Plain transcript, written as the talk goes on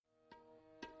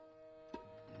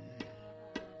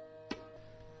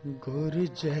ਗੁਰ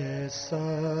ਜੈਸਾ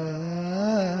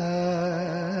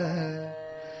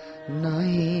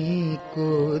ਨਹੀਂ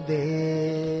ਕੋ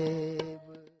ਦੇਵ।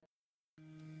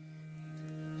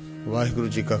 ਵਾਹਿਗੁਰੂ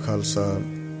ਜੀ ਕਾ ਖਾਲਸਾ,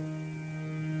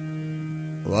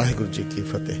 ਵਾਹਿਗੁਰੂ ਜੀ ਕੀ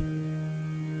ਫਤਿਹ।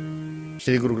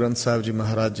 ਸ਼੍ਰੀ ਗੁਰੂ ਗ੍ਰੰਥ ਸਾਹਿਬ ਜੀ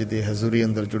ਮਹਾਰਾਜ ਜੀ ਦੀ ਹਜ਼ੂਰੀ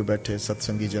ਅੰਦਰ ਜੁੜ ਬੈਠੇ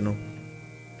ਸਤਸੰਗੀ ਜਨੋ,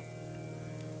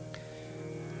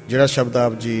 ਜਿਹੜਾ ਸ਼ਬਦ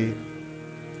ਆਪ ਜੀ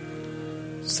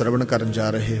ਸਰਵਣ ਕਰਨ ਜਾ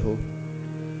ਰਹੇ ਹੋ,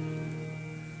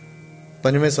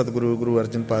 ਪੰਜਵੇਂ ਸਤਿਗੁਰੂ ਗੁਰੂ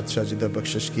ਅਰਜਨ ਪਾਤਸ਼ਾਹ ਜੀ ਦਾ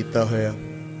ਬਖਸ਼ਿਸ਼ ਕੀਤਾ ਹੋਇਆ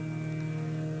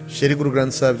ਸ਼੍ਰੀ ਗੁਰੂ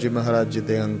ਗ੍ਰੰਥ ਸਾਹਿਬ ਜੀ ਮਹਾਰਾਜ ਜੀ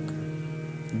ਦੇ ਅੰਕ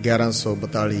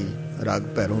 1142 ਰਾਗ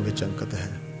ਭੈਰੋਂ ਵਿੱਚ ਅੰਕਿਤ ਹੈ।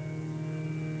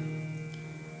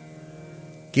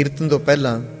 ਕੀਰਤਨ ਤੋਂ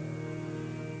ਪਹਿਲਾਂ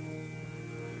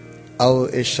ਆਓ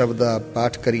ਇਸ ਸ਼ਬਦ ਦਾ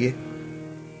ਪਾਠ ਕਰੀਏ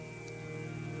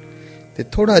ਤੇ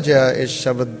ਥੋੜਾ ਜਿਹਾ ਇਸ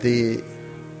ਸ਼ਬਦ ਦੀ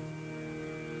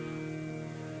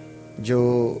ਜੋ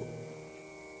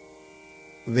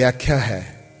ਵਿਆਖਿਆ ਹੈ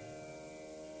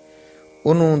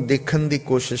ਉਹਨੂੰ ਦੇਖਣ ਦੀ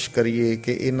ਕੋਸ਼ਿਸ਼ ਕਰੀਏ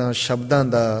ਕਿ ਇਹਨਾਂ ਸ਼ਬਦਾਂ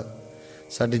ਦਾ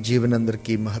ਸਾਡੇ ਜੀਵਨ ਅੰਦਰ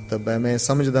ਕੀ ਮਹੱਤਵ ਹੈ। ਮੈਂ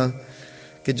ਸਮਝਦਾ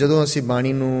ਕਿ ਜਦੋਂ ਅਸੀਂ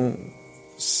ਬਾਣੀ ਨੂੰ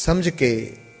ਸਮਝ ਕੇ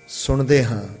ਸੁਣਦੇ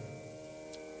ਹਾਂ,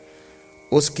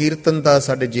 ਉਸ ਕੀਰਤਨ ਦਾ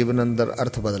ਸਾਡੇ ਜੀਵਨ ਅੰਦਰ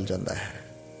ਅਰਥ ਬਦਲ ਜਾਂਦਾ ਹੈ।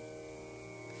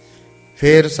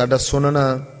 ਫਿਰ ਸਾਡਾ ਸੁਣਨਾ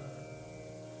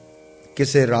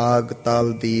ਕਿਸੇ ਰਾਗ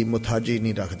ਤਾਲ ਦੀ ਮੁਤਾਜੀ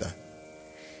ਨਹੀਂ ਰੱਖਦਾ।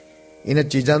 ਇਹਨਾਂ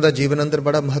ਚੀਜ਼ਾਂ ਦਾ ਜੀਵਨ ਅੰਦਰ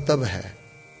ਬੜਾ ਮਹੱਤਵ ਹੈ,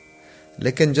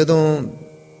 ਲੇਕਿਨ ਜਦੋਂ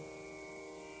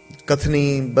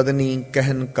ਕਥਨੀ ਬਦਨੀ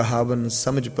ਕਹਿਨ ਕਹਾਵਨ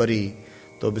ਸਮਝ ਪਰੀ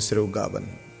ਤੋ ਬਿਸਰੋ ਗਾਵਨ,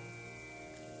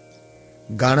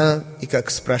 ਗਾਣਾ ਇੱਕ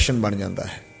ਐਕਸਪ੍ਰੈਸ਼ਨ ਬਣ ਜਾਂਦਾ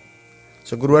ਹੈ।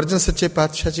 ਸੋ ਗੁਰੂ ਅਰਜਨ ਸੱਚੇ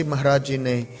ਪਾਤਸ਼ਾਹ ਜੀ ਮਹਾਰਾਜ ਜੀ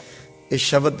ਨੇ ਇਸ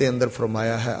ਸ਼ਬਦ ਦੇ ਅੰਦਰ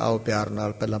ਫਰਮਾਇਆ ਹੈ। ਆਓ ਪਿਆਰ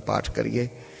ਨਾਲ ਪਹਿਲਾਂ ਪਾਠ ਕਰੀਏ।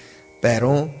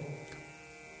 ਭੈਰੋਂ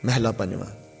ਮਹਿਲਾ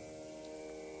ਪੰਜਵਾਂ।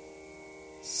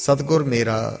 ਸਤਿਗੁਰ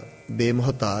ਮੇਰਾ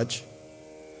ਬੇਮੁਹਤਾਜ,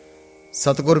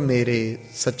 ਸਤਿਗੁਰ ਮੇਰੇ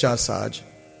ਸੱਚਾ ਸਾਜ,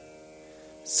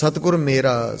 ਸਤਿਗੁਰ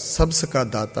ਮੇਰਾ ਸਭ ਸਕਾ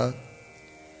ਦਾਤਾ,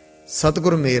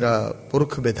 ਸਤਿਗੁਰ ਮੇਰਾ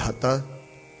ਪੁਰਖ ਵਿਧਾਤਾ,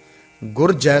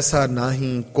 ਗੁਰ ਜੈਸਾ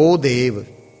ਨਾਹੀਂ ਕੋ ਦੇਵ,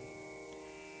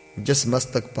 ਜਿਸ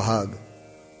ਮਸਤਕ ਭਾਗ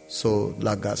ਸੋ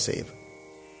ਲਾਗਾ ਸੇਵ।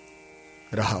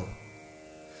 ਰਹਾਓ।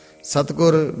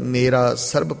 ਸਤਿਗੁਰ ਮੇਰਾ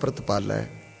ਸਰਬ ਪ੍ਰਤਪਾਲੈ,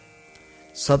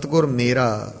 ਸਤਿਗੁਰ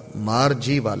ਮੇਰਾ ਮਾਰ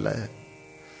ਜੀ ਵਾਲਾ,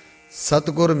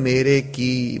 ਸਤਿਗੁਰ ਮੇਰੇ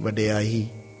ਕੀ ਵਡਿਆਈ,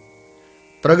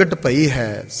 ਪ੍ਰਗਟ ਭਈ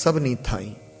ਹੈ ਸਭਨੀ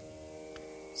ਥਾਈ।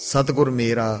 ਸਤਿਗੁਰ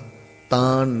ਮੇਰਾ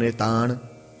ਤਾਣ ਨਿਤਾਣ,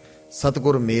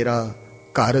 ਸਤਿਗੁਰ ਮੇਰਾ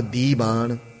ਘਰ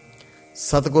ਦੀਵਾਨ,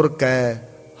 ਸਤਿਗੁਰ ਕੈ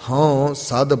ਹਉ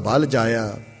ਸਦ ਬਲ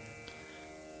ਜਾਇਆ,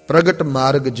 ਪ੍ਰਗਟ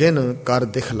ਮਾਰਗ ਜਿਨ ਕਰ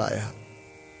ਦਿਖਲਾਇਆ।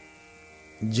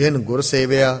 ਜਿਨ ਗੁਰ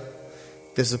ਸੇਵਿਆ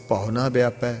ਤਿਸ ਭਉ ਨਾ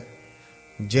ਵਿਆਪੈ,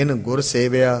 ਜਿਨ ਗੁਰ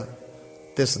ਸੇਵਿਆ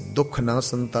ਤਿਸ ਦੁੱਖ ਨਾ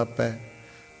ਸੰਤਾਪੈ।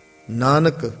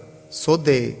 ਨਾਨਕ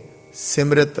ਸੋਧੇ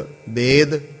ਸਿਮਰਤ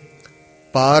ਬੇਦ,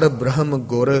 ਪਾਰ ਬ੍ਰਹਮ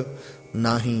ਗੁਰ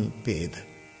ਨਾਹੀਂ ਭੇਦ।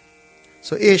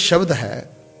 ਸੋ ਇਹ ਸ਼ਬਦ ਹੈ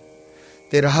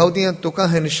ਤੇ ਰਹਾਉ ਦੀਆਂ ਤੁਕਾਂ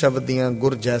ਹਨ ਸ਼ਬਦ ਦੀਆਂ।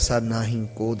 ਗੁਰ ਜੈਸਾ ਨਾਹੀਂ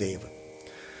ਕੋ ਦੇਵ,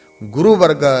 ਗੁਰੂ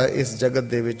ਵਰਗਾ ਇਸ ਜਗਤ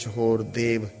ਦੇ ਵਿੱਚ ਹੋਰ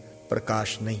ਦੇਵ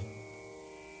ਪ੍ਰਕਾਸ਼ ਨਹੀਂ।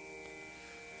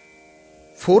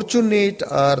 Fortunate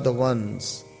are the ones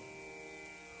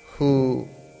who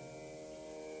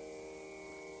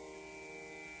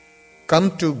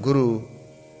come to Guru,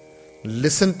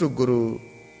 listen to Guru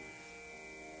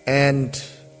and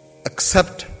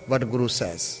accept what Guru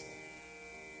says.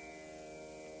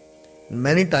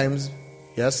 Many times,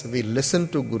 yes, we listen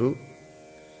to Guru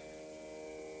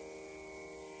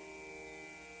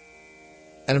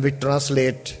and we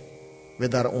translate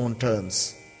with our own terms.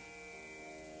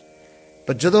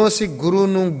 ਪਰ ਜਦੋਂ ਅਸੀਂ ਗੁਰੂ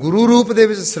ਨੂੰ ਗੁਰੂ ਰੂਪ ਦੇ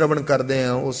ਵਿੱਚ ਸ਼ਰਵਣ ਕਰਦੇ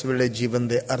ਹਾਂ, ਉਸ ਵੇਲੇ ਜੀਵਨ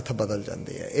ਦੇ ਅਰਥ ਬਦਲ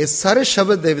ਜਾਂਦੇ ਆ। ਇਹ ਸਾਰੇ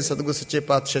ਸ਼ਬਦ ਦੇ ਵਿੱਚ ਸਤਿਗੁਰੂ ਸੱਚੇ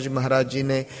ਪਾਤਸ਼ਾਹ ਜੀ ਮਹਾਰਾਜ ਜੀ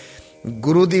ਨੇ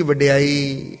ਗੁਰੂ ਦੀ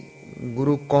ਵਡਿਆਈ,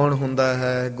 ਗੁਰੂ ਕੌਣ ਹੁੰਦਾ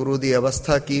ਹੈ, ਗੁਰੂ ਦੀ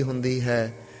ਅਵਸਥਾ ਕੀ ਹੁੰਦੀ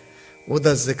ਹੈ,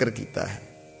 ਉਹਦਾ ਜ਼ਿਕਰ ਕੀਤਾ ਹੈ।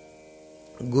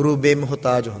 ਗੁਰੂ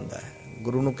ਬੇਮੁਹਤਾਜ ਹੁੰਦਾ ਹੈ,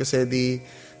 ਗੁਰੂ ਨੂੰ ਕਿਸੇ ਦੀ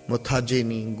ਮੁਹਤਾਜੀ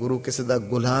ਨਹੀਂ, ਗੁਰੂ ਕਿਸੇ ਦਾ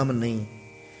ਗੁਲਾਮ ਨਹੀਂ।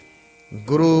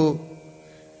 ਗੁਰੂ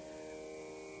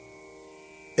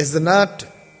is not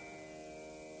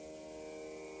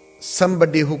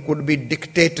somebody who could be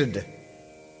dictated,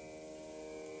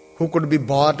 who could be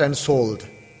bought and sold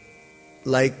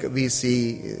like we see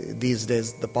these days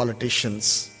the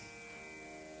politicians.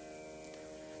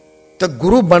 ਤਾਂ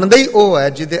ਗੁਰੂ ਬਣਦਾ ਹੀ ਉਹ ਹੈ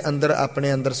ਜਿਹਦੇ ਅੰਦਰ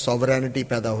ਆਪਣੇ ਅੰਦਰ ਸੋਵਰੈਨਿਟੀ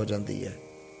ਪੈਦਾ ਹੋ ਜਾਂਦੀ ਹੈ,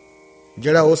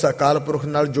 ਜਿਹੜਾ ਉਸ ਅਕਾਲ ਪੁਰਖ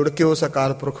ਨਾਲ ਜੁੜ ਕੇ ਉਸ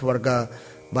ਅਕਾਲ ਪੁਰਖ ਵਰਗਾ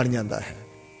ਬਣ ਜਾਂਦਾ ਹੈ।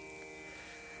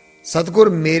 ਸਤਿਗੁਰ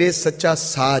ਮੇਰੇ ਸੱਚਾ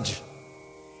ਸਾਜ,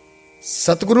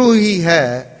 ਸਤਿਗੁਰੂ ਹੀ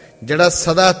ਹੈ ਜਿਹੜਾ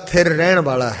ਸਦਾ ਥਿਰ ਰਹਿਣ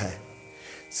ਵਾਲਾ ਹੈ।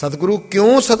 ਸਤਿਗੁਰੂ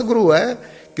ਕਿਉਂ ਸਤਿਗੁਰੂ ਹੈ?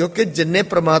 ਕਿਉਂਕਿ ਜਿੰਨੇ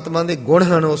ਪ੍ਰਮਾਤਮਾ ਦੇ ਗੁਣ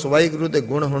ਹਨ, ਉਸ ਵਾਹਿਗੁਰੂ ਦੇ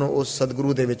ਗੁਣ ਹਨ, ਉਸ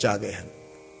ਸਤਿਗੁਰੂ ਦੇ ਵਿੱਚ ਆ ਗਏ ਹਨ।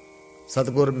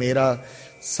 ਸਤਿਗੁਰ ਮੇਰਾ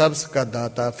ਸਭ ਸਕਾ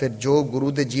ਦਾਤਾ। ਫਿਰ ਜੋ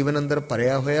ਗੁਰੂ ਦੇ ਜੀਵਨ ਅੰਦਰ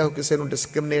ਭਰਿਆ ਹੋਇਆ ਉਹ ਕਿਸੇ ਨੂੰ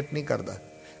ਡਿਸਕ੍ਰਿਮੀਨੇਟ ਨਹੀਂ ਕਰਦਾ,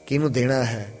 ਕਿਹਨੂੰ ਦੇਣਾ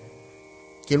ਹੈ,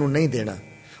 ਕਿਹਨੂੰ ਨਹੀਂ ਦੇਣਾ,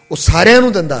 ਉਹ ਸਾਰਿਆਂ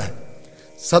ਨੂੰ ਦਿੰਦਾ ਹੈ।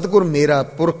 ਸਤਿਗੁਰ ਮੇਰਾ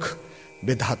ਪੁਰਖ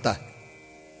ਵਿਧਾਤਾ,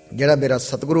 ਜਿਹੜਾ ਮੇਰਾ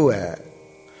ਸਤਿਗੁਰੂ ਹੈ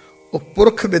ਉਹ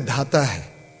ਪੁਰਖ ਵਿਧਾਤਾ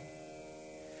ਹੈ,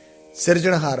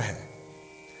 ਸਿਰਜਣਹਾਰ ਹੈ।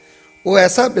 ਉਹ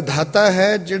ਐਸਾ ਵਿਧਾਤਾ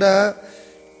ਹੈ ਜਿਹੜਾ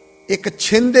ਇੱਕ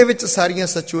ਛਿੰਨ ਦੇ ਵਿੱਚ ਸਾਰੀਆਂ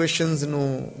ਸਿਚੁਏਸ਼ਨਸ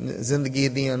ਨੂੰ, ਜ਼ਿੰਦਗੀ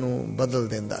ਦੀਆਂ ਨੂੰ ਬਦਲ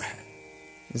ਦਿੰਦਾ ਹੈ,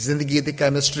 ਜ਼ਿੰਦਗੀ ਦੀ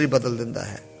ਕੈਮਿਸਟਰੀ ਬਦਲ ਦਿੰਦਾ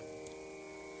ਹੈ।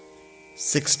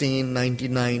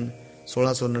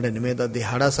 1699 ਦਾ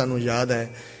ਦਿਹਾੜਾ ਸਾਨੂੰ ਯਾਦ ਹੈ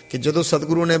ਕਿ ਜਦੋਂ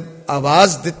ਸਤਿਗੁਰੂ ਨੇ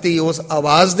ਆਵਾਜ਼ ਦਿੱਤੀ, ਉਸ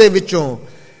ਆਵਾਜ਼ ਦੇ ਵਿੱਚੋਂ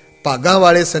ਭਾਗਾਂ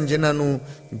ਵਾਲੇ ਸਨ ਜਿਨ੍ਹਾਂ ਨੂੰ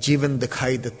ਜੀਵਨ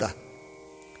ਦਿਖਾਈ ਦਿੱਤਾ,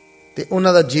 ਤੇ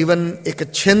ਉਹਨਾਂ ਦਾ ਜੀਵਨ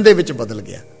ਇੱਕ ਛਿੰਨ ਦੇ ਵਿੱਚ ਬਦਲ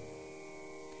ਗਿਆ,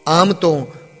 ਆਮ ਤੋਂ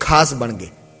ਖਾਸ ਬਣ ਗਏ।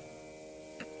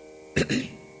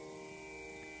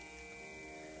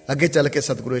 ਅੱਗੇ ਚੱਲ ਕੇ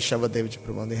ਸਤਿਗੁਰੂ ਇਸ ਸ਼ਬਦ ਦੇ ਵਿੱਚ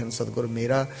ਫਰਮਾਉਂਦੇ ਹਨ, ਸਤਿਗੁਰ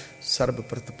ਮੇਰਾ ਸਰਬ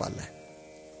ਪ੍ਰਤਪਾਲ ਹੈ,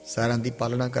 ਸਾਰਿਆਂ ਦੀ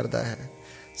ਪਾਲਣਾ ਕਰਦਾ ਹੈ।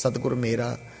 ਸਤਿਗੁਰ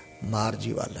ਮੇਰਾ ਮਾਰ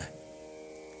ਜੀ ਵਾਲਾ ਹੈ,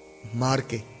 ਮਾਰ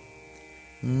ਕੇ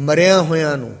ਮਰਿਆਂ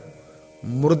ਹੋਇਆਂ ਨੂੰ,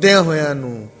 ਮੁਰਦਿਆਂ ਹੋਇਆਂ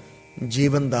ਨੂੰ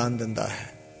ਜੀਵਨ ਦਾਨ ਦਿੰਦਾ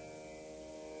ਹੈ।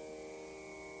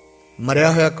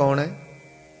 ਮਰਿਆ ਹੋਇਆ ਕੌਣ ਹੈ?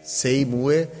 ਸਹੀ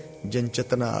ਮੂਏ ਜਿਨ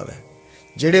ਚਿਤ ਨਾ ਆਵੇ,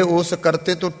 ਜਿਹੜੇ ਉਸ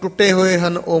ਕਰਤੇ ਤੋਂ ਟੁੱਟੇ ਹੋਏ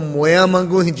ਹਨ, ਉਹ ਮੋਇਆਂ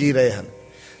ਵਾਂਗੂ ਹੀ ਜੀ ਰਹੇ ਹਨ।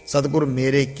 ਸਤਿਗੁਰ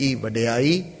ਮੇਰੇ ਕੀ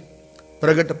ਵਡਿਆਈ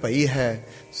ਪ੍ਰਗਟ ਪਈ ਹੈ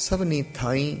ਸਭਨੀ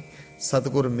ਥਾਈ,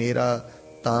 ਸਤਿਗੁਰ ਮੇਰਾ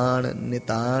ਤਾਣ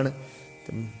ਨਿਤਾਣ।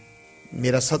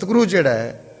 ਮੇਰਾ ਸਤਿਗੁਰੂ ਜਿਹੜਾ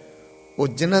ਹੈ ਉਹ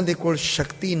ਜਿਨ੍ਹਾਂ ਦੇ ਕੋਲ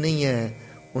ਸ਼ਕਤੀ ਨਹੀਂ ਹੈ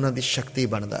ਉਹਨਾਂ ਦੀ ਸ਼ਕਤੀ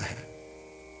ਬਣਦਾ ਹੈ।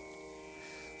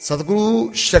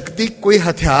 ਸਤਿਗੁਰੂ ਸ਼ਕਤੀ ਕੋਈ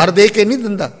ਹਥਿਆਰ ਦੇ ਕੇ ਨਹੀਂ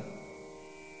ਦਿੰਦਾ,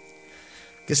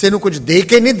 ਕਿਸੇ ਨੂੰ ਕੁਝ ਦੇ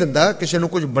ਕੇ ਨਹੀਂ ਦਿੰਦਾ, ਕਿਸੇ ਨੂੰ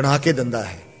ਕੁਝ ਬਣਾ ਕੇ ਦਿੰਦਾ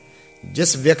ਹੈ।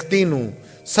 ਜਿਸ ਵਿਅਕਤੀ ਨੂੰ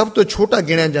ਸਭ ਤੋਂ ਛੋਟਾ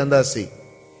ਗਿਣਿਆ ਜਾਂਦਾ ਸੀ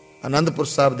ਆਨੰਦਪੁਰ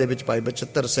ਸਾਹਿਬ ਦੇ ਵਿੱਚ ਭਾਈ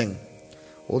ਬਚਿੱਤਰ ਸਿੰਘ,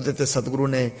 ਉਹਦੇ ਤੇ ਸਤਿਗੁਰੂ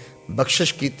ਨੇ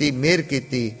ਬਖਸ਼ਿਸ਼ ਕੀਤੀ, ਮਿਹਰ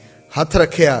ਕੀਤੀ, ਹੱਥ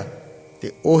ਰੱਖਿਆ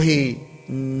ਤੇ ਉਹੀ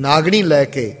ਨਾਗਣੀ ਲੈ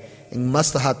ਕੇ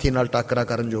ਮਸਤ ਹਾਥੀ ਨਾਲ ਟਾਕਰਾ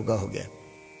ਕਰਨ ਜੋਗਾ ਹੋ ਗਿਆ।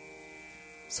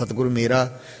 ਸਤਿਗੁਰੂ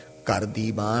ਮੇਰਾ ਘਰ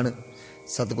ਦੀ ਬਾਣ,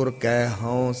 ਸਤਿਗੁਰ ਕਹਿ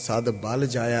ਹਉ ਸਦ ਬਲ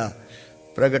ਜਾਇਆ,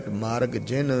 ਪ੍ਰਗਟ ਮਾਰਗ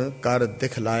ਜਿਨ ਕਰ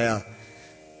ਦਿਖਲਾਇਆ।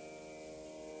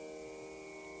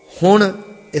 ਹੁਣ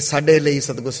ਇਹ ਸਾਡੇ ਲਈ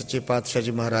ਸਤਿਗੁਰ ਸੱਚੇ ਪਾਤਸ਼ਾਹ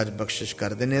ਜੀ ਮਹਾਰਾਜ ਬਖਸ਼ਿਸ਼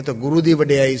ਕਰਦੇ ਨੇ, ਤਾਂ ਗੁਰੂ ਦੀ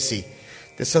ਵਡਿਆਈ ਸੀ।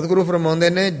 ਤੇ ਸਤਿਗੁਰੂ ਫਰਮਾਉਂਦੇ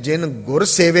ਨੇ, ਜਿਨ ਗੁਰ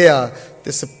ਸੇਵਿਆ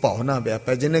ਤਿਸ ਭਉ ਨਾ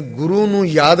ਵਿਆਪੈ। ਜਿਹਨੇ ਗੁਰੂ ਨੂੰ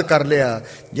ਯਾਦ ਕਰ ਲਿਆ,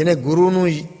 ਜਿਹਨੇ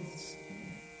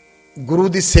ਗੁਰੂ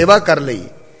ਦੀ ਸੇਵਾ ਕਰ ਲਈ,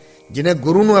 ਜਿਹਨੇ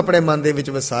ਗੁਰੂ ਨੂੰ ਆਪਣੇ ਮਨ ਦੇ ਵਿੱਚ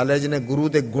ਵਸਾ ਲਿਆ, ਜਿਹਨੇ ਗੁਰੂ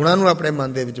ਦੇ ਗੁਣਾਂ ਨੂੰ ਆਪਣੇ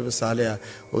ਮਨ ਦੇ ਵਿੱਚ ਵਸਾ ਲਿਆ,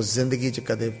 ਉਹ ਜ਼ਿੰਦਗੀ 'ਚ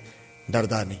ਕਦੇ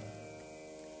ਡਰਦਾ ਨਹੀਂ।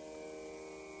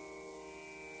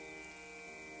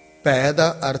 ਭੈ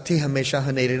ਦਾ ਅਰਥ ਹੀ ਹਮੇਸ਼ਾ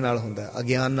ਹਨੇਰੇ ਨਾਲ ਹੁੰਦਾ,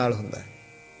 ਅਗਿਆਨ ਨਾਲ ਹੁੰਦਾ।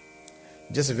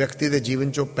 ਜਿਸ ਵਿਅਕਤੀ ਦੇ ਜੀਵਨ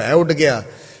 'ਚੋਂ ਭੈ ਉੱਡ ਗਿਆ,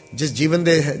 ਜਿਸ ਜੀਵਨ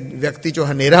ਦੇ ਵਿਅਕਤੀ 'ਚੋਂ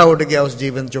ਹਨੇਰਾ ਉੱਡ ਗਿਆ, ਉਸ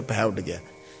ਜੀਵਨ 'ਚੋਂ ਭੈ ਉੱਡ ਗਿਆ।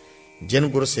 ਜਿਨ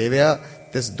ਗੁਰ ਸੇਵਿਆ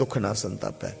ਤਿਸ ਦੁੱਖ ਨਾ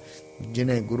ਸੰਤਾਪੈ।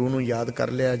 ਜਿਹਨੇ ਗੁਰੂ ਨੂੰ ਯਾਦ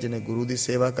ਕਰ ਲਿਆ, ਜਿਹਨੇ ਗੁਰੂ ਦੀ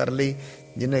ਸੇਵਾ ਕਰ ਲਈ,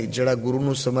 ਜਿਹੜਾ ਗੁਰੂ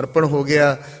ਨੂੰ ਸਮਰਪਣ ਹੋ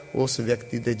ਗਿਆ, ਉਸ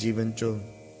ਵਿਅਕਤੀ ਦੇ ਜੀਵਨ 'ਚੋਂ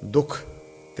ਦੁੱਖ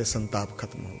ਤੇ ਸੰਤਾਪ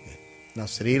ਖਤਮ ਹੋ ਗਏ। ਨਾ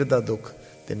ਸਰੀਰ ਦਾ ਦੁੱਖ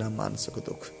ਤੇ ਨਾ ਮਾਨਸਿਕ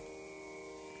ਦੁੱਖ,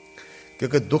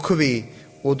 ਕਿਉਂਕਿ ਦੁੱਖ ਵੀ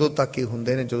ਉਦੋਂ ਤੱਕ ਹੀ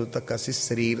ਹੁੰਦੇ ਨੇ ਜਦੋਂ ਤੱਕ ਅਸੀਂ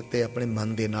ਸਰੀਰ ਤੇ ਆਪਣੇ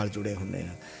ਮਨ ਦੇ ਨਾਲ ਜੁੜੇ ਹੁੰਦੇ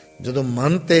ਹਾਂ। ਜਦੋਂ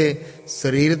ਮਨ ਤੇ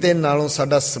ਸਰੀਰ ਦੇ ਨਾਲੋਂ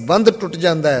ਸਾਡਾ ਸੰਬੰਧ ਟੁੱਟ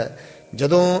ਜਾਂਦਾ ਹੈ,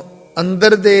 ਜਦੋਂ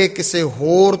ਅੰਦਰ ਦੇ ਕਿਸੇ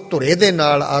ਹੋਰ ਧੁਰੇ ਦੇ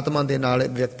ਨਾਲ, ਆਤਮਾ ਦੇ ਨਾਲ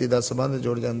ਵਿਅਕਤੀ ਦਾ ਸੰਬੰਧ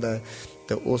ਜੁੜ ਜਾਂਦਾ ਹੈ,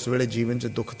 ਤਾਂ ਉਸ ਵੇਲੇ ਜੀਵਨ 'ਚ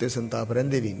ਦੁੱਖ ਤੇ ਸੰਤਾਪ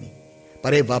ਰਹਿੰਦੇ ਵੀ ਨਹੀਂ।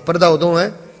 ਪਰ ਇਹ ਵਾਪਰਦਾ ਉਦੋਂ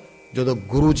ਹੈ ਜਦੋਂ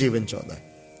ਗੁਰੂ ਜੀਵਨ 'ਚ ਆਉਂਦਾ,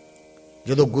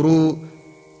 ਜਦੋਂ ਗੁਰੂ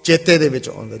ਚੇਤੇ ਦੇ ਵਿੱਚ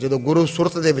ਆਉਂਦਾ, ਜਦੋਂ ਗੁਰੂ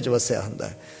ਸੁਰਤ ਦੇ ਵਿੱਚ ਵਸਿਆ ਹੁੰਦਾ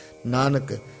ਹੈ।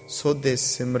 ਨਾਨਕ ਸੋਧੇ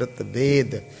ਸਿਮਰਤ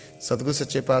ਵੇਦ। ਸਤਿਗੁਰ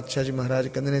ਸੱਚੇ ਪਾਤਸ਼ਾਹ ਜੀ ਮਹਾਰਾਜ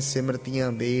ਕਹਿੰਦੇ ਨੇ,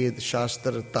 ਸਿਮਰਤੀਆਂ, ਵੇਦ,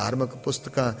 ਸ਼ਾਸਤਰ, ਧਾਰਮਿਕ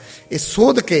ਪੁਸਤਕਾਂ, ਇਹ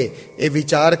ਸੋਧ ਕੇ, ਇਹ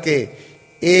ਵਿਚਾਰ ਕੇ,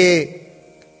 ਇਹ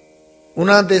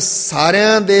ਉਹਨਾਂ ਦੇ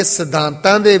ਸਾਰਿਆਂ ਦੇ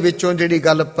ਸਿਧਾਂਤਾਂ ਦੇ ਵਿੱਚੋਂ ਜਿਹੜੀ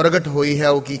ਗੱਲ ਪ੍ਰਗਟ ਹੋਈ ਹੈ,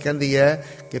 ਉਹ ਕੀ ਕਹਿੰਦੀ ਹੈ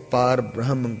ਕਿ ਪਾਰ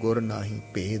ਬ੍ਰਹਮ ਗੁਰ ਨਾਹੀ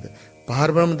ਭੇਦ।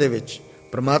 ਪਾਰ ਬ੍ਰਹਮ ਦੇ ਵਿੱਚ,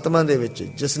 ਪਰਮਾਤਮਾ ਦੇ ਵਿੱਚ,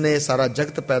 ਜਿਸ ਨੇ ਸਾਰਾ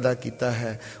ਜਗਤ ਪੈਦਾ ਕੀਤਾ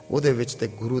ਹੈ, ਉਹਦੇ ਵਿੱਚ ਤੇ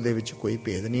ਗੁਰੂ ਦੇ ਵਿੱਚ ਕੋਈ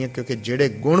ਭੇਦ ਨਹੀਂ ਹੈ। ਕਿਉਂਕਿ ਜਿਹੜੇ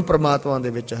ਗੁਣ ਪਰਮਾਤਮਾ ਦੇ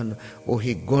ਵਿੱਚ ਹਨ,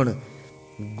 ਉਹੀ ਗੁਣ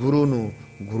ਗੁਰੂ ਨੂੰ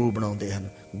ਗੁਰੂ ਬਣਾਉਂਦੇ ਹਨ,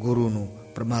 ਗੁਰੂ ਨੂੰ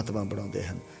ਪਰਮਾਤਮਾ ਬਣਾਉਂਦੇ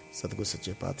ਹਨ। ਸਤਿਗੁਰ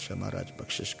ਸੱਚੇ ਪਾਤਸ਼ਾਹ ਮਹਾਰਾਜ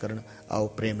ਬਖਸ਼ਿਸ਼ ਕਰਨ। ਆਓ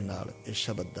ਪ੍ਰੇਮ ਨਾਲ ਇਸ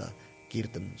ਸ਼ਬਦ ਦਾ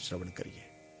ਕੀਰਤਨ ਸ਼ਰਵਣ ਕਰੀਏ।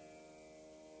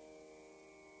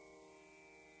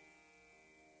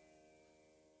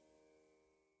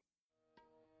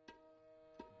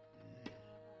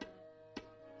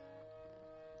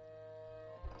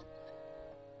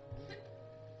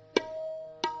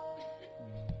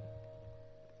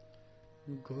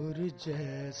 गुर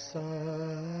जैसा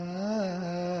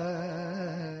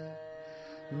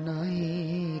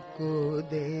नहीं को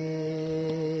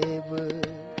देव,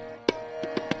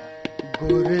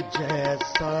 गुर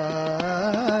जैसा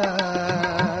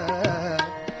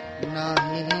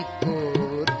नहीं को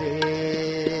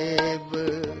देव,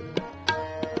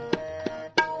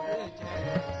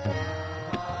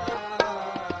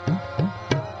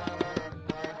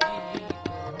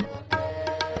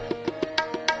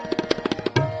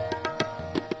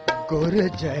 गुर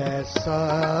जैसा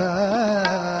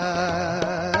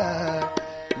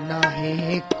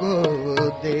नहीं को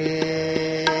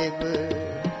देव,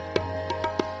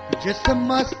 जिस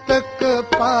मस्तक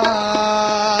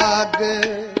पाग,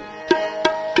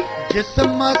 जिस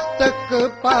मस्तक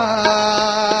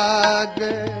पाग,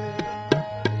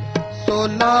 सो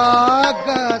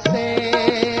लागा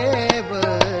सेव,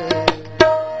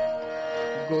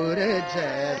 गुर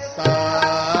जैसा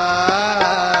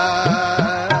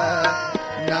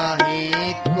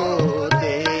नहीं को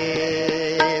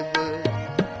देव,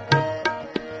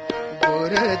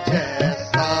 गुर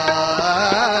जैसा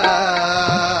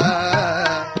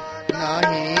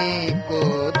नहीं को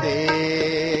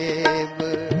देव।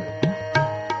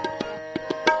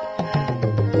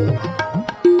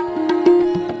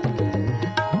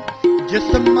 जिस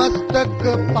मस्तक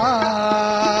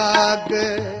पाग,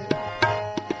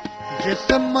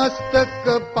 जिस मस्तक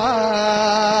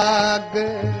पाग,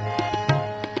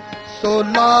 सो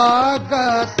लागा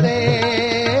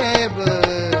सेव,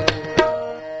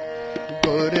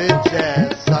 गुर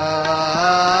जैसा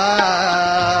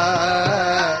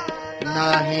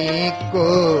नहीं को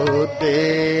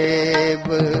देव,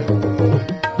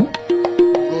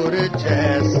 गुर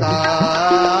जैसा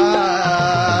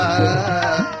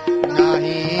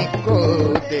नहीं को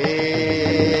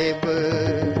देव।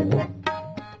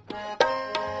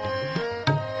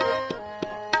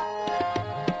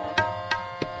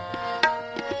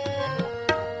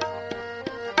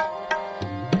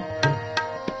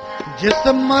 जिस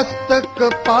मस्तक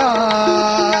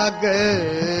पाग,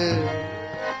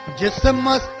 जिस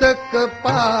मस्तक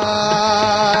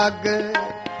पाग,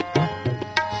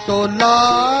 सो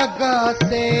लागा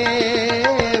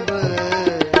सेव,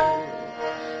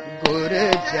 गुर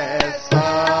जैसा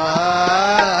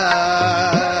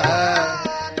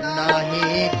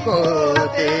नहीं को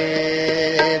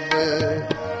देव,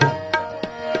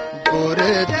 गुर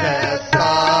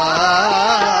जैसा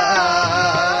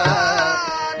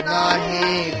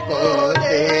नहीं को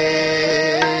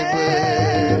देव।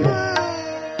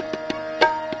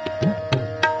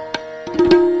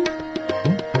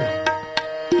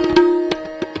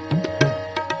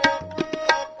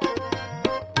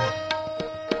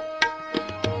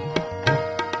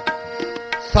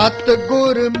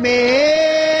 सतगुर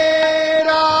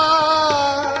मेरा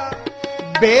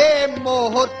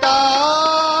बेमोहताज,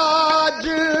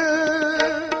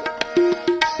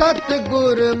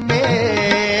 सतगुर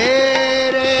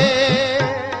मेरे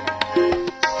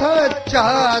सच्चा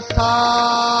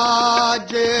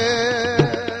साज,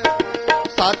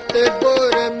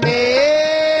 सतगुर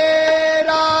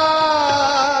मेरा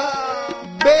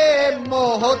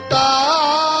बेमोहताज,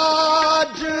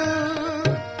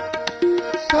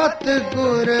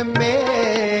 सतगुर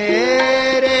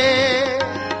मेरे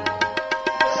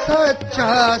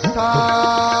सच्चा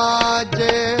साज,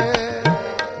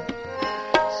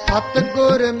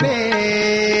 सतगुर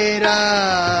मेरा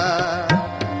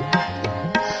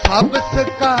सबस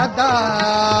का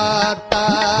दाता,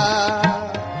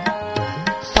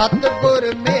 सतगुर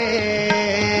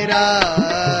मेरा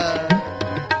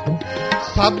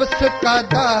सबस का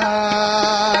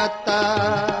दाता,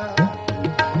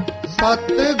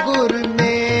 सतगुर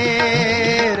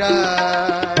मेरा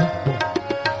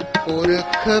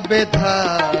पुरख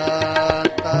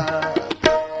विधाता,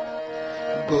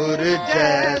 गुर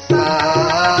जैसा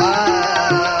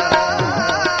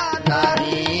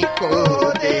नहीं को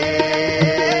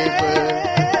देव,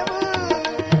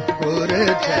 गुर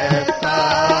जैसा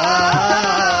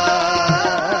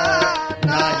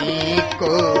नहीं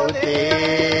को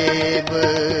देव।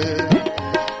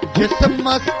 जिस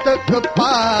मस्तक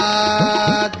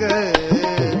पाग,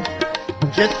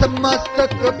 जिस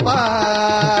मस्तक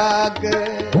पाग,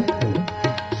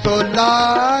 सो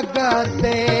लागा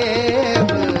सेव,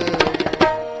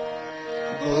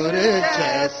 गुर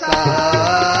जैसा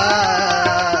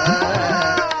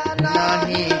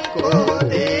नहीं को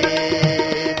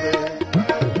देव,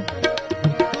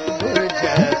 गुर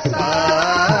जैसा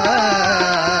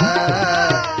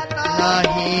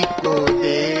नहीं को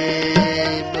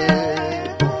देव।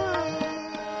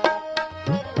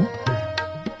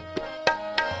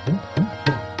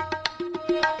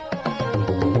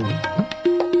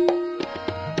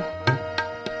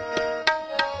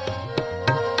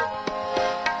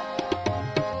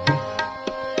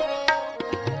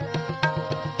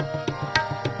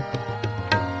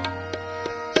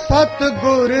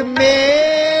 सतगुर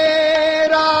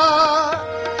मेरा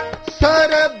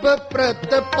सर्ब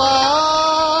प्रतपाल,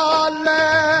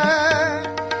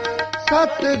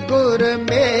 सतगुर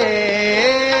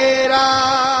मेरा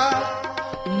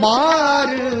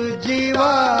मार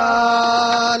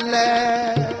जीवाल,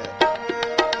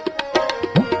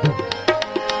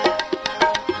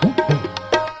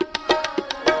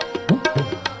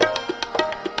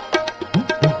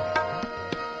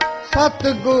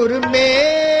 ਸਤਿਗੁਰ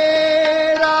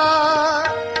ਮੇਰਾ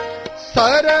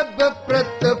ਸਰਬ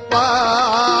ਪ੍ਰਤਪਾਲੈ,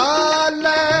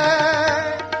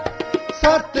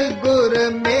 ਸਤਿਗੁਰ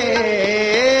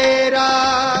ਮੇਰਾ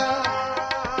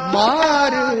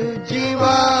ਮਾਰ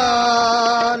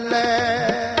ਜੀਵਾਲੈ,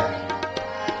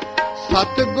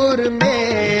 ਸਤਿਗੁਰ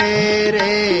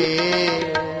ਮੇਰੇ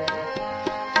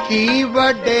ਕੀ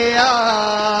ਵਡਿਆਈ,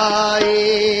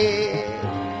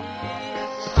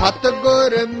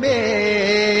 ਸਤਿਗੁਰ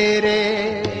ਮੇਰੇ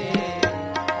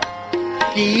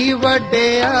ਕੀ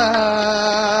ਵਡਿਆਈ,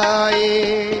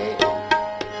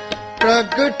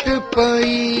 ਪ੍ਰਗਟ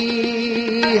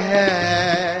ਪਈ ਹੈ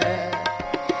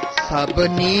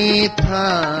ਸਭਨੀ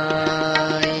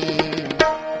ਥਾਈ,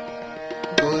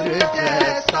 ਗੁਰ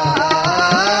ਜੈਸਾ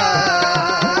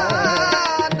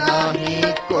ਨਾਹੀ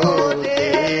ਕੋ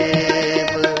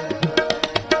ਦੇਵ,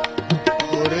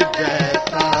 ਗੁਰ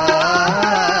ਜੈਸਾ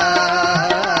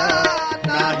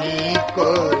ਨਾਹੀ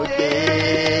ਕੋ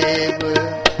ਦੇਵ,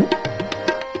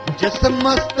 ਜਿਸ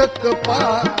ਮਸਤਕ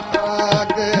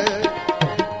ਪਾਗ,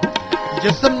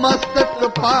 ਜਿਸ ਮਸਤਕ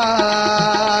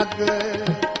ਪਾਗ,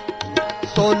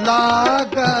 ਸੋ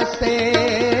ਲਾਗ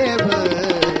ਸੇਵ,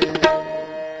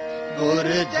 ਗੁਰ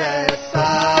ਜੈਸਾ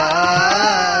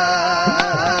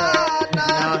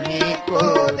ਨਾਹੀ ਕੋ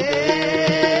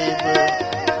ਦੇਵ,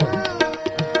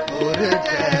 ਗੁਰ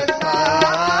ਜੈਸਾ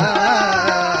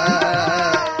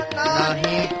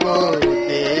ਨਾਹੀ ਕੋ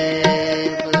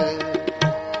ਦੇਵ।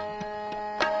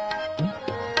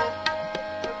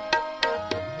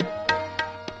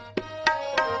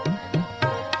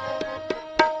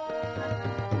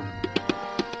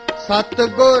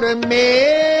 ਸਤਿਗੁਰ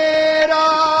ਮੇਰਾ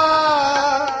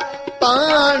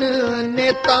ਤਾਣ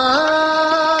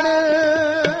ਨਿਤਾਣ,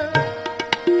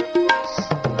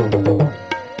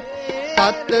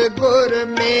 ਸਤਿਗੁਰ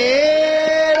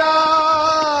ਮੇਰਾ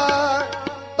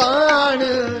ਤਾਣ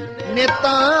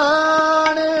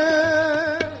ਨਿਤਾਣ,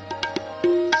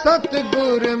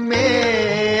 ਸਤਿਗੁਰ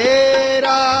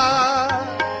ਮੇਰਾ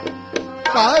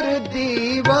ਘਰ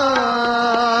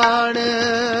ਦੀਵਾਨ,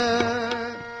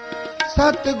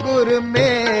 ਸਤਿਗੁਰ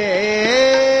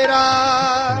ਮੇਰਾ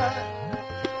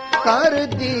ਘਰ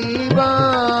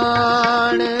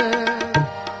ਦੀਵਾਨ,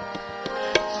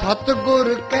 ਸਤਿਗੁਰ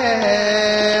ਕੈ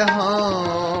ਹਾਂ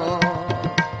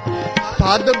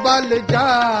ਸਦ ਬਲ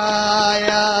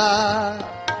ਜਾਇਆ,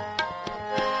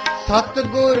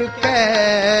 ਸਤਿਗੁਰ ਕੈ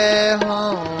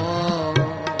ਹਾਂ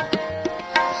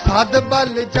ਸਦ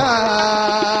ਬਲ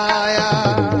ਜਾਇਆ,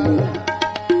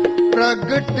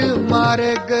 ਪ੍ਰਗਟ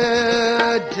ਮਾਰਗ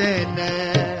ਜਿਨ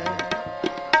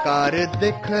ਕਰ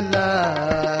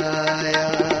ਦਿਖਲਾਇਆ,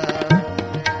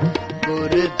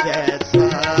 ਗੁਰ ਜੈਸਾ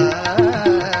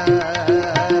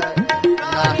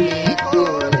ਨਾਹੀ ਕੋ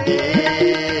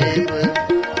ਦੇਵ,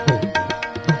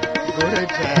 ਗੁਰ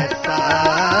ਜੈਸਾ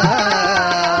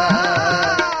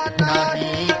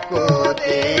ਨਾਹੀ ਕੋ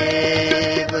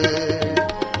ਦੇਵ,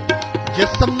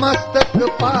 ਜਿਸ ਮਸਤਕ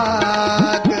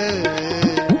ਪਾਗ,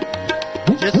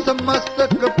 ਜਿਸ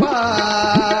ਮਸਤਕ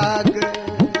ਪਾਗ,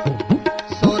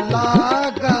 ਸੋ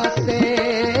ਲਾਗਾ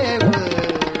ਸੇਵ,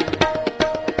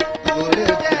 ਗੁਰ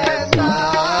ਜੈਸਾ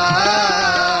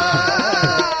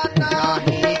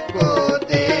ਨਾਹੀ ਕੋ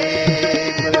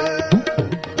ਦੇਵ,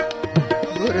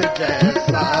 ਗੁਰ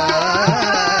ਜੈਸਾ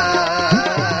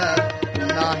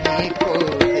ਨਾਹੀ ਕੋ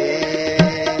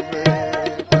ਦੇਵ।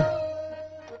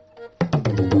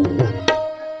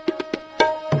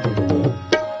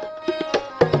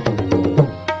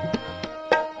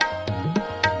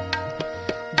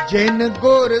 ਜਿਨ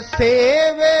ਗੁਰ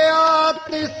ਸੇਵਿਆ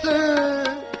ਤਿਸ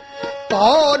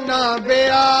ਭਉ ਨ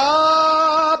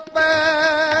ਵਿਆਪੈ,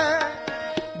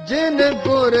 ਜਿਨ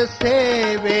ਗੁਰ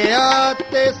ਸੇਵਿਆ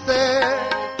ਤਿਸ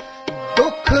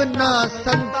ਦੁਖ ਨ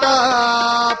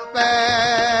ਸੰਤਾਪੈ,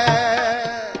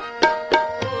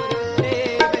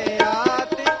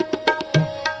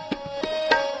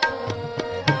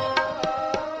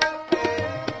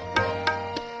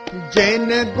 ਜਿਨ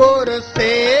ਗੁਰ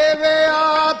ਸੇਵਿਆ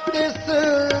ਤਿਸ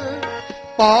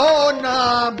ਭਉ ਨ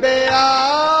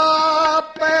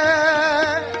ਵਿਆਪੈ,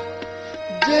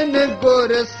 ਜਿਨ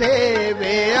ਗੁਰ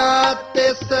ਸੇਵਿਆ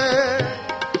ਤਿਸ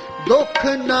ਦੁਖ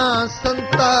ਨ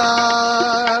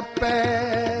ਸੰਤਾਪੈ,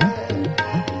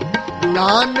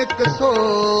 ਨਾਨਕ ਸੋ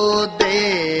ਦੇ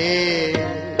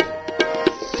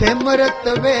ਸਿਮਰਤ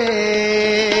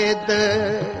ਵੇਦ,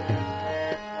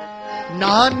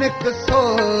 ਨਾਨਕ ਸੋ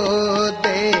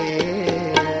ਦੇ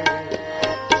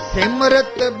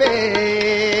ਸਿਮਰਤ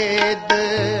ਵੇਦ,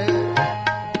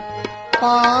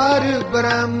 ਪਾਰ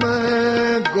ਬ੍ਰਹਮ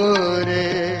ਗੁਰ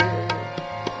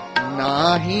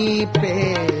ਨਾਹੀ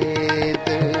ਭੇਦ,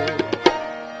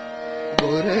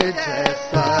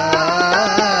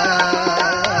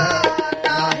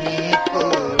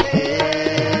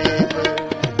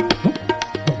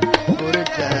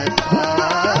 ਜੈਸਾ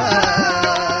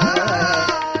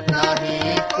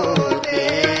ਨਾਹੀ ਕੋ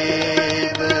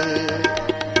ਦੇਵ।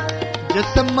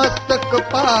 ਜਿਸ ਮਸਤਕ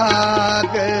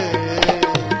ਭਾਗ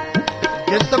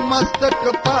ਜਿਸ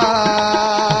ਮਸਤਕ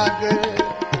ਭਾਗ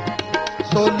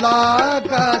ਸੋ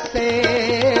ਲਾਗਾ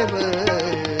ਸੇਵ।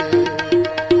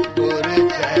 ਗੁਰ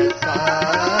ਜੈਸਾ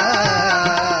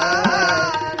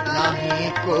ਨਾਹੀ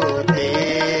ਕੋ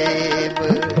ਦੇਵ।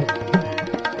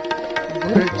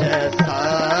 ਗੁਰ ਜੈਸਾ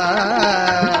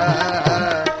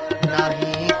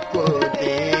ਨਾਹੀ ਕੋ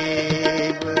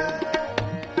ਦੇਵ।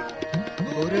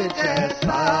 ਗੁਰ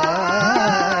ਜੈਸਾ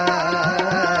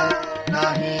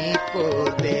ਨਾਹੀ ਕੋ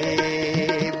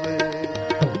ਦੇਵ।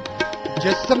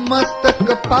 ਜਿਸ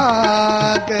ਮਸਤਕ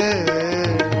ਭਾਗ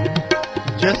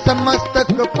ਜਿਸ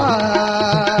ਮਸਤਕ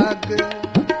ਭਾਗ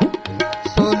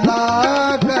ਸੋ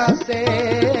ਲਾਗਾ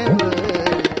ਸੇਵ।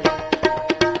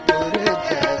 ਗੁਰ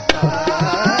ਜੈਸਾ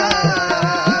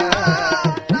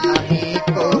ਨਾਹੀ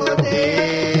ਕੋ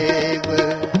ਦੇਵ।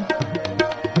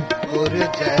 ਗੁਰ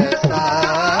ਜੈਸਾ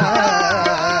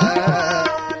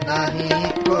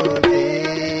ਨਾਹੀ ਕੋ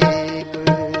ਦੇਵ।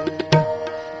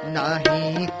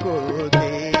 ਨਾਹੀ ਕੋ ਦੇਵ।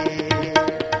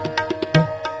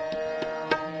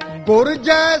 ਗੁਰ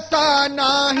ਜੈਸਾ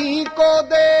ਨਾਹੀ ਕੋ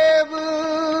ਦੇਵ।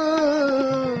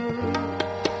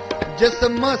 ਜਿਸ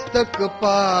ਮਸਤਕ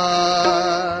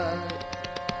ਪਾਰ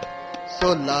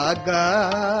ਸੋ ਲਾਗਾ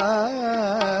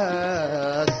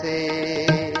ਸੇ।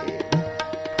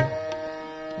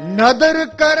 ਨਦਰ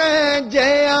ਕਰੇ ਜੇ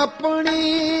ਆਪਣੀ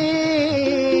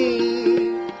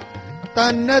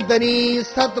ਤਾਂ ਨਦਰੀ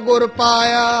ਸਤਿਗੁਰ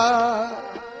ਪਾਇਆ।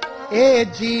 ਇਹ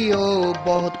ਜੀਓ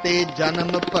ਬਹੁਤੇ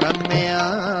ਜਨਮ ਭਰਮਿਆ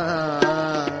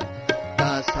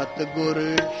ਤਾਂ ਸਤਿਗੁਰ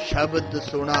ਸ਼ਬਦ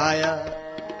ਸੁਣਾਇਆ।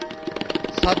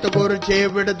 ਸਤਿਗੁਰ ਜੇ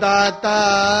ਵਿੜਦਾਤਾ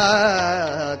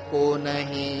ਕੋ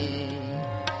ਨਹੀਂ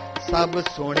ਸਭ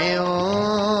ਸੁਣਿਓ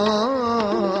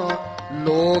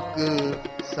ਲੋਕ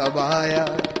ਸਭਾਇਆ।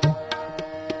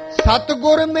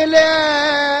 ਸਤਿਗੁਰ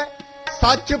ਮਿਲਿਆ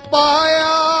ਸੱਚ ਪਾਇਆ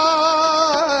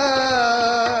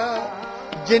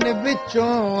ਜਿਨ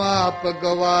ਵਿੱਚੋਂ ਆਪ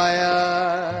ਗਵਾਇਆ।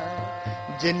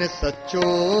 ਜਿਨ ਸੱਚੋ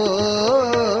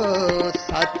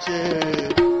ਸੱਚ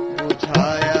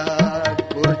ਬੁਝਾਇਆ।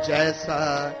 ਗੁਰ ਜੈਸਾ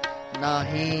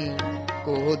ਨਾਹੀ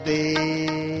ਕੋ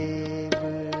ਦੇਵ।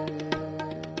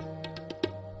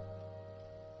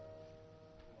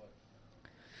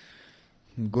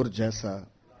 ਗੁਰ ਜੈਸਾ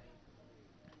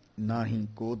ਨਾਹੀ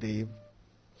ਕੋ ਦੇਵ।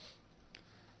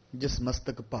 ਜਿਸ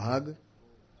ਮਸਤਕ ਭਾਗ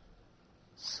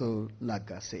ਸੋ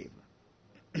ਲਾਗਾ ਸੇਵ।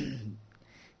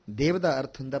 ਦੇਵ ਦਾ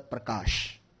ਅਰਥ ਹੁੰਦਾ ਪ੍ਰਕਾਸ਼,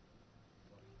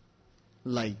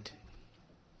 ਲਾਈਟ,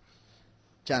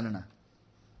 ਚਾਨਣਾ।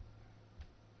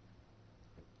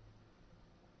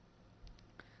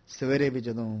 ਸਵੇਰੇ ਵੀ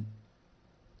ਜਦੋਂ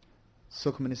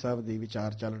ਸੁਖਮਨੀ ਸਾਹਿਬ ਦੀ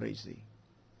ਵਿਚਾਰ ਚੱਲ ਰਹੀ ਸੀ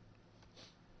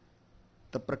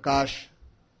ਤਾਂ ਪ੍ਰਕਾਸ਼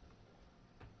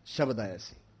ਸ਼ਬਦ ਆਇਆ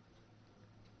ਸੀ।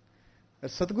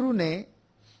 ਸਤਿਗੁਰੂ ਨੇ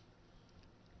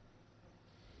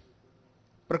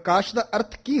ਪ੍ਰਕਾਸ਼ ਦਾ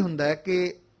ਅਰਥ ਕੀ ਹੁੰਦਾ ਹੈ ਕਿ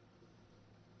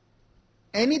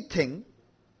anything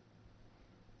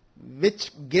which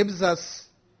gives us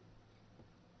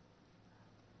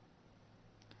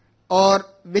or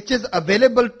which is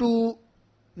available to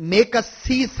make us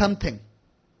see something,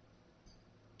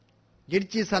 ਜਿਹੜੀ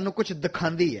ਚੀਜ਼ ਸਾਨੂੰ ਕੁਝ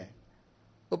ਦਿਖਾਉਂਦੀ ਹੈ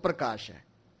ਉਹ ਪ੍ਰਕਾਸ਼ ਹੈ।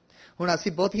 ਹੁਣ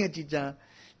ਅਸੀਂ ਬਹੁਤੀਆਂ ਚੀਜ਼ਾਂ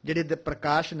ਜਿਹੜੇ ਦੇ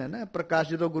ਪ੍ਰਕਾਸ਼ ਨੇ ਨਾ, ਪ੍ਰਕਾਸ਼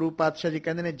ਜਦੋਂ ਗੁਰੂ ਪਾਤਸ਼ਾਹ ਜੀ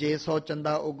ਕਹਿੰਦੇ ਨੇ ਜੇ 100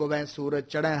 ਚੰਦਾ ਉਗਵੈ ਸੂਰਜ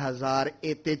ਚੜ੍ਹੈ ਹਜ਼ਾਰ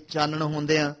ਏਤੇ ਚਾਨਣ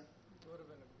ਹੁੰਦਿਆਂ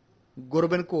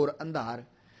ਗੁਰਬਿਨ ਘੋਰ ਅੰਧਾਰ।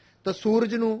 ਤਾਂ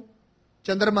ਸੂਰਜ ਨੂੰ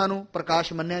ਚੰਦਰਮਾ ਨੂੰ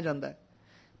ਪ੍ਰਕਾਸ਼ ਮੰਨਿਆ ਜਾਂਦਾ ਹੈ।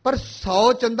 ਪਰ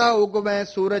 100 ਚੰਦਾ ਉਗਵੈ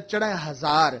ਸੂਰਜ ਚੜ੍ਹੈ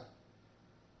ਹਜ਼ਾਰ,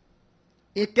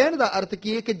 ਇਹ ਕਹਿਣ ਦਾ ਅਰਥ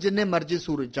ਕੀ ਹੈ ਕਿ ਜਿੰਨੇ ਮਰਜ਼ੀ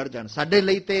ਸੂਰਜ ਚੜ੍ਹ ਜਾਣ ਸਾਡੇ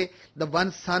ਲਈ ਤੇ the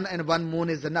one sun and one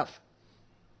moon is enough।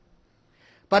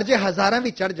 ਪਰ ਜੇ ਹਜ਼ਾਰਾਂ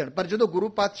ਵੀ ਚੜ੍ਹ ਜਾਣ, ਪਰ ਜਦੋਂ ਗੁਰੂ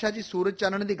ਪਾਤਸ਼ਾਹ ਜੀ ਸੂਰਜ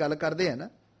ਚਾਨਣ ਦੀ ਗੱਲ ਕਰਦੇ ਆ ਨਾ,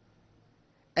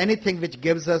 anything which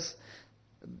gives us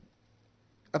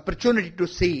opportunity to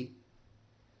see,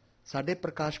 ਸਾਡੇ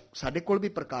ਪ੍ਰਕਾਸ਼, ਸਾਡੇ ਕੋਲ ਵੀ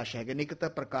ਪ੍ਰਕਾਸ਼ ਹੈਗੇ ਨੇ। ਇੱਕ ਤਾਂ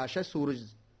ਪ੍ਰਕਾਸ਼ ਹੈ ਸੂਰਜ,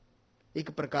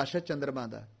 ਇੱਕ ਪ੍ਰਕਾਸ਼ ਹੈ ਚੰਦਰਮਾ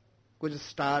ਦਾ, ਕੁਝ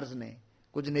ਸਟਾਰਸ ਨੇ,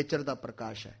 ਕੁਝ ਨੇਚਰ ਦਾ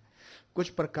ਪ੍ਰਕਾਸ਼ ਹੈ, ਕੁਝ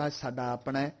ਪ੍ਰਕਾਸ਼ ਸਾਡਾ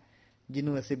ਆਪਣਾ ਹੈ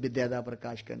ਜਿਹਨੂੰ ਅਸੀਂ ਵਿਦਿਆ ਦਾ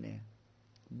ਪ੍ਰਕਾਸ਼ ਕਹਿੰਦੇ ਹਾਂ,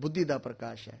 ਬੁੱਧੀ ਦਾ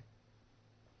ਪ੍ਰਕਾਸ਼ ਹੈ।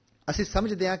 ਅਸੀਂ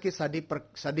ਸਮਝਦੇ ਹਾਂ ਕਿ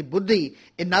ਸਾਡੀ ਬੁੱਧੀ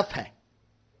ਇਨਫ ਹੈ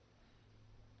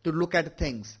to look at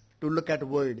things, to look at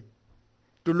world,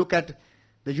 to look at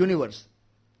the universe,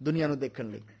 ਦੁਨੀਆ ਨੂੰ ਦੇਖਣ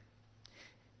ਲਈ।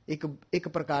 ਇੱਕ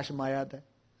ਪ੍ਰਕਾਸ਼ ਮਾਇਆ ਦਾ,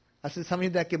 ਅਸੀਂ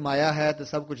ਸਮਝਦੇ ਹਾਂ ਕਿ ਮਾਇਆ ਹੈ ਤੇ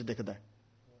ਸਭ ਕੁਝ ਦਿਖਦਾ ਹੈ।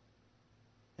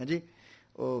 ਹਾਂਜੀ,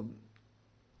 ਉਹ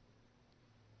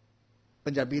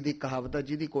ਪੰਜਾਬੀ ਦੀ ਕਹਾਵਤ ਹੈ,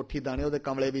 ਜਿਹਦੀ ਕੋਠੀ ਦਾਣੇ ਉਹਦੇ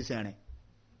ਕਮਲੇ ਵੀ ਸਿਆਣੇ।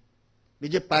 ਵੀ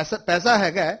ਜੇ ਪੈਸਾ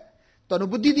ਹੈਗਾ ਤੁਹਾਨੂੰ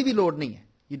ਬੁੱਧੀ ਦੀ ਵੀ ਲੋੜ ਨਹੀਂ ਹੈ।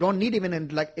 You don't need even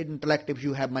intellect if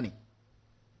you have money.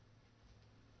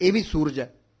 ਇਹ ਵੀ ਸੂਰਜ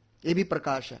ਹੈ, ਇਹ ਵੀ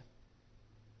ਪ੍ਰਕਾਸ਼ ਹੈ।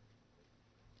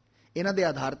 ਇਹਨਾਂ ਦੇ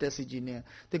ਆਧਾਰ ਤੇ ਅਸੀਂ ਜੀਨੇ ਆ।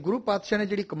 ਤੇ ਗੁਰੂ ਪਾਤਸ਼ਾਹ ਨੇ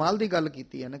ਜਿਹੜੀ ਕਮਾਲ ਦੀ ਗੱਲ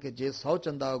ਕੀਤੀ ਹੈ ਨਾ ਕਿ ਜੇ 100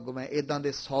 ਚੰਦਾ ਉਗਵੇਂ, ਇਦਾਂ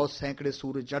ਦੇ 100 ਸੈਂਕੜੇ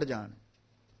ਸੂਰਜ ਚੜ ਜਾਣ,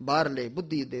 ਬਾਹਰਲੇ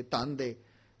ਬੁੱਧੀ ਦੇ, ਧਨ ਦੇ,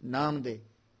 ਨਾਮ ਦੇ,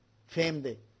 ਫੇਮ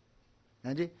ਦੇ,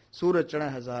 ਹਾਂਜੀ, ਸੂਰਜ ਚੜ੍ਹੈ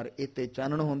ਹਜ਼ਾਰ, ਇਤੇ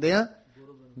ਚਾਨਣ ਹੁੰਦੇ ਆ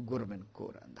ਗੁਰ ਬਿਨ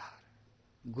ਘੋਰ ਅੰਧਾਰ।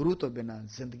 ਗੁਰੂ ਤੋਂ ਬਿਨਾਂ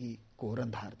ਜ਼ਿੰਦਗੀ ਘੋਰ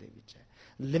ਅੰਧਾਰ ਦੇ ਵਿੱਚ ਹੈ।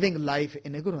 Living life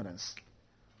in ignorance.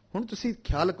 ਹੁਣ ਤੁਸੀਂ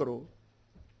ਖਿਆਲ ਕਰੋ,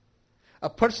 a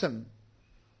person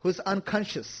who is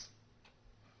unconscious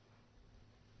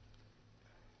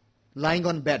lying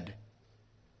on bed,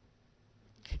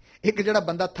 ਇੱਕ ਜਿਹੜਾ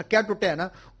ਬੰਦਾ ਥੱਕਿਆ ਟੁੱਟਿਆ ਨਾ,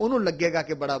 ਉਹਨੂੰ ਲੱਗੇਗਾ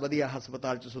ਕਿ ਬੜਾ ਵਧੀਆ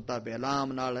ਹਸਪਤਾਲ 'ਚ ਸੁੱਤਾ ਪਿਆ,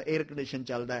 ਆਰਾਮ ਨਾਲ, ਏਅਰ ਕੰਡੀਸ਼ਨ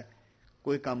ਚੱਲਦਾ ਹੈ,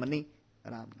 ਕੋਈ ਕੰਮ ਨਹੀਂ,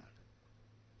 ਆਰਾਮ ਨਾਲ।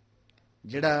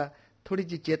 ਜਿਹੜਾ ਥੋੜੀ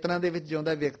ਜਿਹੀ ਚੇਤਨਾ ਦੇ ਵਿੱਚ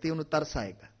ਜਿਉਂਦਾ ਵਿਅਕਤੀ, ਉਹਨੂੰ ਤਰਸ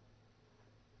ਆਏਗਾ।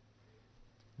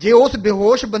 ਜੇ ਉਸ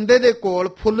ਬੇਹੋਸ਼ ਬੰਦੇ ਦੇ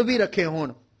ਕੋਲ ਫੁੱਲ ਵੀ ਰੱਖੇ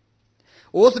ਹੋਣ,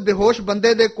 ਉਸ ਬੇਹੋਸ਼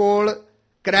ਬੰਦੇ ਦੇ ਕੋਲ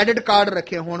ਕ੍ਰੈਡਿਟ ਕਾਰਡ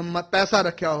ਰੱਖੇ ਹੋਣ, ਪੈਸਾ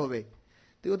ਰੱਖਿਆ ਹੋਵੇ,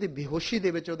 ਤੇ ਉਹਦੀ ਬੇਹੋਸ਼ੀ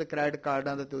ਦੇ ਵਿੱਚ ਉਹਦੇ ਕ੍ਰੈਡਿਟ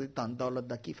ਕਾਰਡਾਂ ਦਾ ਤੇ ਉਹਦੀ ਧਨ ਦੌਲਤ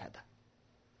ਦਾ ਕੀ ਫਾਇਦਾ?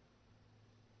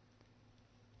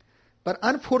 ਪਰ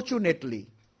unfortunately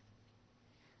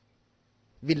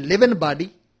we live in body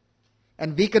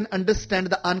and we can understand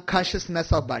the unconsciousness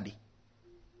of body.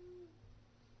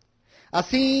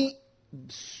 ਅਸੀਂ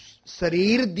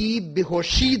ਸਰੀਰ ਦੀ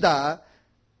ਬੇਹੋਸ਼ੀ ਦਾ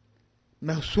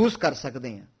ਮਹਿਸੂਸ ਕਰ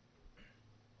ਸਕਦੇ ਹਾਂ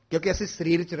ਕਿਉਂਕਿ ਅਸੀਂ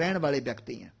ਸਰੀਰ 'ਚ ਰਹਿਣ ਵਾਲੇ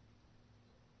ਵਿਅਕਤੀ ਹਾਂ।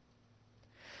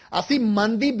 ਅਸੀਂ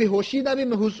ਮਨ ਦੀ ਬੇਹੋਸ਼ੀ ਦਾ ਵੀ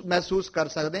ਮਹਿਸੂਸ ਕਰ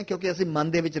ਸਕਦੇ ਹਾਂ ਕਿਉਂਕਿ ਅਸੀਂ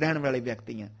ਮਨ ਦੇ ਵਿੱਚ ਰਹਿਣ ਵਾਲੇ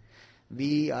ਵਿਅਕਤੀ ਹਾਂ।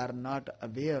 We are not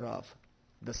aware of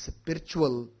the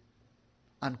spiritual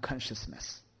unconsciousness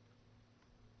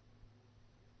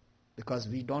because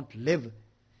we don't live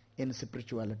in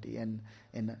spirituality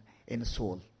and in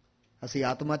soul. ਅਸੀਂ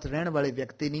ਆਤਮਾ 'ਚ ਰਹਿਣ ਵਾਲੇ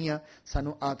ਵਿਅਕਤੀ ਨਹੀਂ ਆ,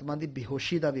 ਸਾਨੂੰ ਆਤਮਾ ਦੀ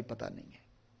ਬੇਹੋਸ਼ੀ ਦਾ ਵੀ ਪਤਾ ਨਹੀਂ ਹੈ।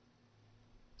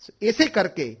 ਇਸੇ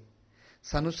ਕਰਕੇ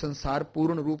ਸਾਨੂੰ ਸੰਸਾਰ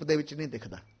ਪੂਰਨ ਰੂਪ ਦੇ ਵਿੱਚ ਨਹੀਂ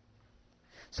ਦਿਖਦਾ।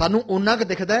 ਸਾਨੂੰ ਓਨਾ ਕੁ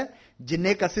ਦਿਖਦਾ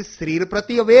ਜਿੰਨੇ ਕੁ ਅਸੀਂ ਸਰੀਰ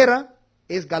ਪ੍ਰਤੀ ਅਵੇਅਰ ਆ।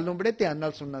 ਇਸ ਗੱਲ ਨੂੰ ਬੜੇ ਧਿਆਨ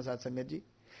ਨਾਲ ਸੁਣਨਾ ਸਾਧ ਸੰਗਤ ਜੀ।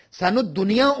 ਸਾਨੂੰ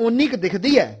ਦੁਨੀਆ ਓਨੀ ਕੁ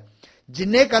ਦਿਖਦੀ ਹੈ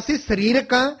ਜਿੰਨੇ ਕੁ ਅਸੀਂ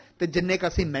ਸਰੀਰਕ ਆ ਤੇ ਜਿੰਨੇ ਕੁ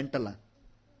ਅਸੀਂ ਮੈਂਟਲ ਆ।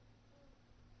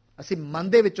 ਅਸੀਂ ਮਨ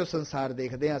ਦੇ ਵਿੱਚੋਂ ਸੰਸਾਰ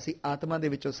ਦੇਖਦੇ ਹਾਂ, ਅਸੀਂ ਆਤਮਾ ਦੇ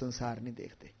ਵਿੱਚੋਂ ਸੰਸਾਰ ਨਹੀਂ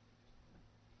ਦੇਖਦੇ।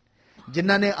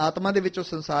 ਜਿਨ੍ਹਾਂ ਨੇ ਆਤਮਾ ਦੇ ਵਿੱਚੋਂ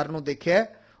ਸੰਸਾਰ ਨੂੰ ਦੇਖਿਆ,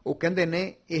 ਉਹ ਕਹਿੰਦੇ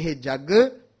ਨੇ ਇਹ ਜੱਗ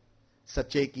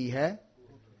ਸੱਚੇ ਕੀ ਹੈ,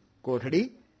 ਕੋਠੜੀ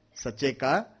ਸੱਚੇ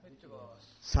ਕਾ।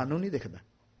 ਸਾਨੂੰ ਨਹੀਂ ਦਿਖਦਾ।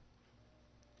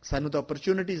 ਸਾਨੂੰ ਤਾਂ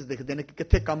ਓਪਰਚੁਨਿਟੀਜ਼ ਦਿਖਦੇ ਨੇ ਕਿ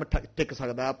ਕਿੱਥੇ ਕੰਮ ਟਿਕ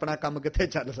ਸਕਦਾ, ਆਪਣਾ ਕੰਮ ਕਿੱਥੇ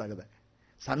ਚੱਲ ਸਕਦਾ।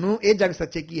 ਸਾਨੂੰ ਇਹ ਜੱਗ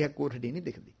ਸੱਚੇ ਕੀ ਹੈ, ਕੋਠੜੀ ਨਹੀਂ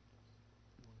ਦਿਖਦੀ।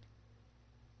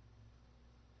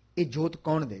 ਇਹ ਜੋਤ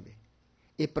ਕੌਣ ਦੇਵੇ,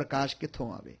 ਇਹ ਪ੍ਰਕਾਸ਼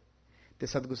ਕਿੱਥੋਂ ਆਵੇ? ਤੇ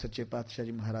ਸਤਿਗੁਰ ਸੱਚੇ ਪਾਤਸ਼ਾਹ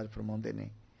ਜੀ ਮਹਾਰਾਜ ਫਰਮਾਉਂਦੇ ਨੇ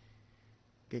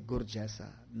ਕਿ ਗੁਰ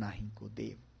ਜੈਸਾ ਨਾਹੀ ਕੋ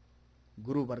ਦੇਵ।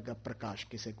 ਗੁਰੂ ਵਰਗਾ ਪ੍ਰਕਾਸ਼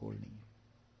ਕਿਸੇ ਕੋਲ ਨਹੀਂ ਹੈ।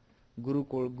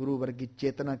 ਗੁਰੂ ਵਰਗੀ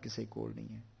ਚੇਤਨਾ ਕਿਸੇ ਕੋਲ ਨਹੀਂ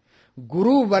ਹੈ।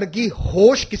 ਗੁਰੂ ਵਰਗੀ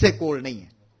ਹੋਸ਼ ਕਿਸੇ ਕੋਲ ਨਹੀਂ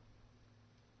ਹੈ।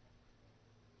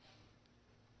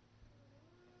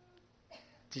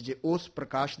 ਜੇ ਉਸ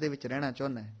ਪ੍ਰਕਾਸ਼ ਦੇ ਵਿੱਚ ਰਹਿਣਾ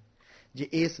ਚਾਹੁੰਦਾ ਹੈ, ਜੇ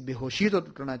ਇਸ ਬੇਹੋਸ਼ੀ ਤੋਂ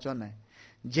ਟੁੱਟਣਾ ਚਾਹੁੰਦਾ ਹੈ,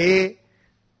 ਜੇ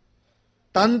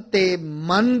ਤਨ ਤੇ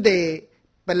ਮਨ ਦੇ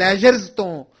ਪਲੇਜਰਸ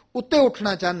ਤੋਂ ਉੱਤੇ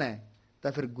ਉੱਠਣਾ ਚਾਹੁੰਦਾ ਹੈ,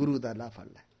 ਤਾਂ ਫਿਰ ਗੁਰੂ ਦਾ ਲਾਭ ਫੜ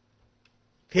ਲੈ।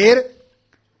 ਫਿਰ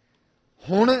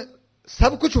ਹੁਣ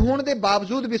ਸਭ ਕੁਝ ਹੋਣ ਦੇ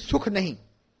ਬਾਵਜੂਦ ਵੀ ਸੁੱਖ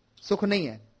ਨਹੀਂ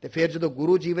ਹੈ। ਤੇ ਫਿਰ ਜਦੋਂ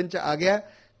ਗੁਰੂ ਜੀਵਨ 'ਚ ਆ ਗਿਆ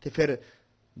ਤੇ ਫਿਰ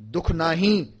ਦੁੱਖ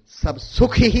ਨਹੀਂ ਸਭ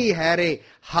ਸੁੱਖ ਹੀ ਹੈ ਰੇ,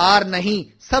 ਹਾਰ ਨਹੀਂ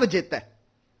ਸਭ ਜਿੱਤ ਹੈ।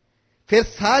 ਫਿਰ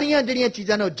ਸਾਰੀਆਂ ਜਿਹੜੀਆਂ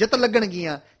ਚੀਜ਼ਾਂ ਨੇ ਉਹ ਜਿੱਤ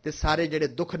ਲੱਗਣਗੀਆਂ ਤੇ ਸਾਰੇ ਜਿਹੜੇ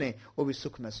ਦੁੱਖ ਨੇ ਉਹ ਵੀ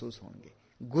ਸੁੱਖ ਮਹਿਸੂਸ ਹੋਣਗੇ।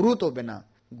 ਗੁਰੂ ਤੋਂ ਬਿਨਾਂ,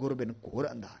 ਗੁਰ ਬਿਨ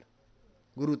ਘੋਰ ਅੰਧਾਰ।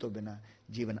 ਗੁਰੂ ਤੋਂ ਬਿਨਾਂ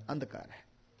ਜੀਵਨ ਅੰਧਕਾਰ ਹੈ।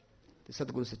 ਤੇ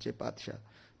ਸਤਿਗੁਰੂ ਸੱਚੇ ਪਾਤਸ਼ਾਹ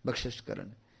ਬਖਸ਼ਿਸ਼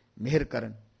ਕਰਨ, ਮਿਹਰ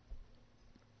ਕਰਨ।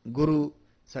 ਗੁਰੂ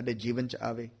ਸਾਡੇ ਜੀਵਨ 'ਚ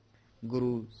ਆਵੇ,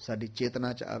 ਗੁਰੂ ਸਾਡੀ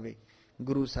ਚੇਤਨਾ 'ਚ ਆਵੇ,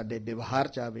 ਗੁਰੂ ਸਾਡੇ ਵਿਵਹਾਰ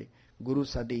 'ਚ ਆਵੇ, ਗੁਰੂ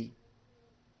ਸਾਡੀ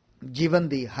ਜੀਵਨ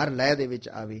ਦੀ ਹਰ ਲਹਿ ਦੇ ਵਿੱਚ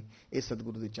ਆਵੇ। ਇਹ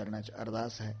ਸਤਿਗੁਰੂ ਦੇ ਚਰਨਾਂ 'ਚ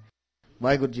ਅਰਦਾਸ ਹੈ।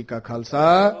 ਵਾਹਿਗੁਰੂ ਜੀ ਕਾ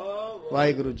ਖਾਲਸਾ,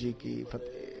 ਵਾਹਿਗੁਰੂ ਜੀ ਕੀ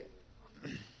ਫਤਿਹ।